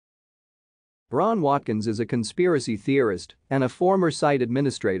Ron Watkins is a conspiracy theorist and a former site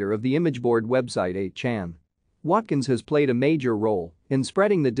administrator of the image board website 8chan. Watkins has played a major role in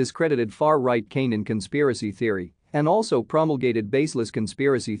spreading the discredited far-right Canaan conspiracy theory and also promulgated baseless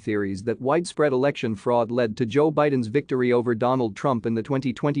conspiracy theories that widespread election fraud led to Joe Biden's victory over Donald Trump in the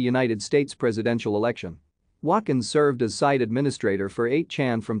 2020 United States presidential election. Watkins served as site administrator for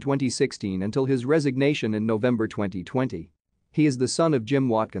 8chan from 2016 until his resignation in November 2020. He is the son of Jim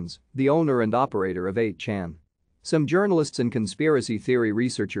Watkins, the owner and operator of 8chan. Some journalists and conspiracy theory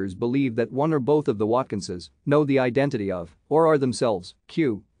researchers believe that one or both of the Watkinses know the identity of, or are themselves,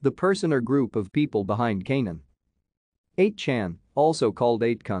 Q, the person or group of people behind Canaan. 8chan, also called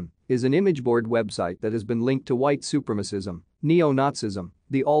 8kun, is an image board website that has been linked to white supremacism, neo-Nazism,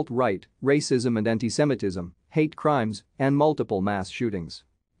 the alt-right, racism and anti-Semitism, hate crimes, and multiple mass shootings.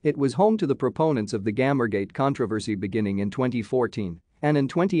 It was home to the proponents of the Gamergate controversy beginning in 2014 and in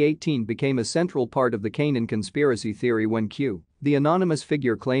 2018 became a central part of the Canaan conspiracy theory when Q, the anonymous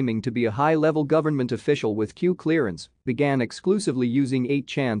figure claiming to be a high-level government official with Q clearance, began exclusively using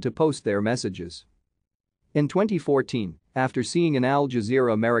 8chan to post their messages. In 2014, after seeing an Al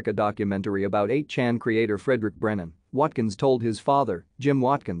Jazeera America documentary about 8chan creator Frederick Brennan, Watkins told his father, Jim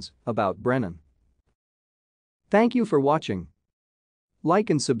Watkins, about Brennan. Thank you for watching.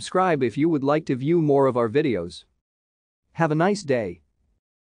 Like and subscribe if you would like to view more of our videos. Have a nice day.